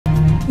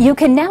You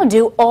can now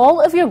do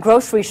all of your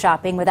grocery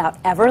shopping without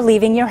ever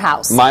leaving your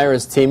house. Meijer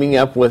is teaming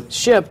up with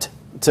Shipt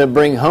to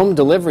bring home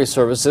delivery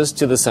services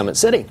to the Summit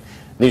City.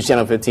 News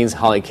Channel 15's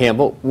Holly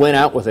Campbell went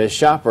out with a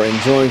shopper and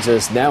joins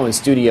us now in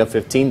Studio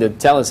 15 to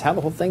tell us how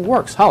the whole thing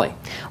works. Holly.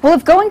 Well,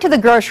 if going to the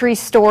grocery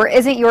store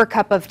isn't your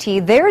cup of tea,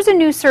 there's a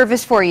new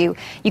service for you.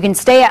 You can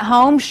stay at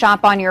home,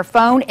 shop on your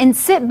phone, and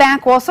sit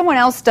back while someone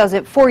else does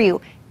it for you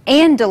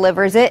and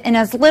delivers it in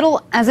as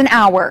little as an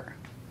hour.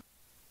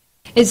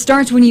 It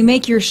starts when you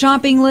make your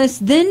shopping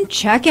list, then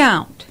check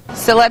out.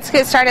 So let's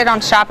get started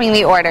on shopping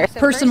the order.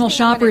 Personal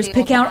shoppers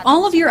pick out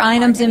all of your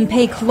items and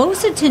pay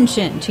close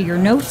attention to your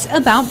notes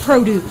about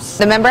produce.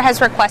 The member has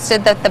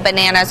requested that the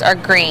bananas are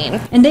green.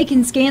 And they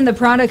can scan the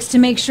products to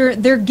make sure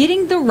they're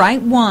getting the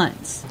right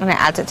ones. And it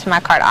adds it to my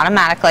cart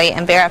automatically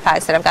and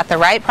verifies that I've got the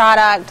right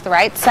product, the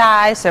right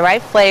size, the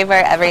right flavor,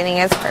 everything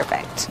is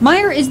perfect.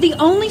 Meijer is the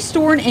only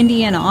store in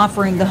Indiana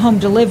offering the home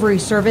delivery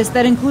service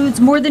that includes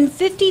more than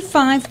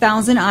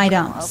 55,000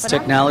 items.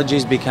 Technology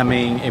is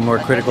becoming a more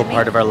critical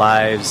part of our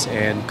lives,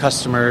 and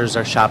customers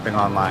are shopping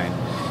online.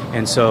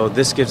 And so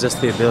this gives us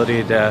the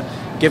ability to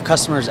give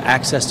customers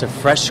access to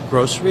fresh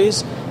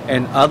groceries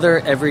and other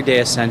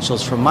everyday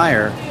essentials from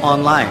Meijer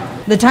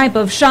online. The type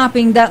of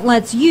shopping that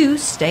lets you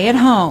stay at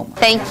home.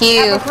 Thank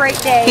you. Have a great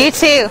day. You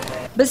too.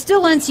 But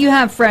still lets you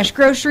have fresh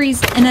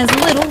groceries in as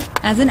little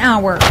as an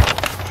hour.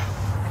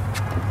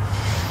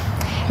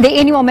 The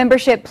annual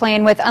membership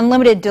plan with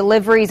unlimited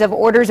deliveries of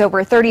orders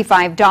over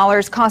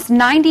 $35 costs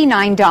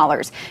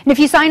 $99. And if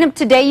you sign up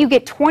today, you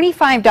get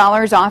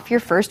 $25 off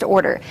your first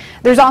order.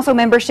 There's also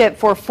membership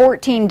for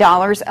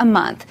 $14 a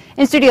month.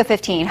 In Studio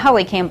 15,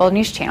 Holly Campbell,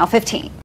 News Channel 15.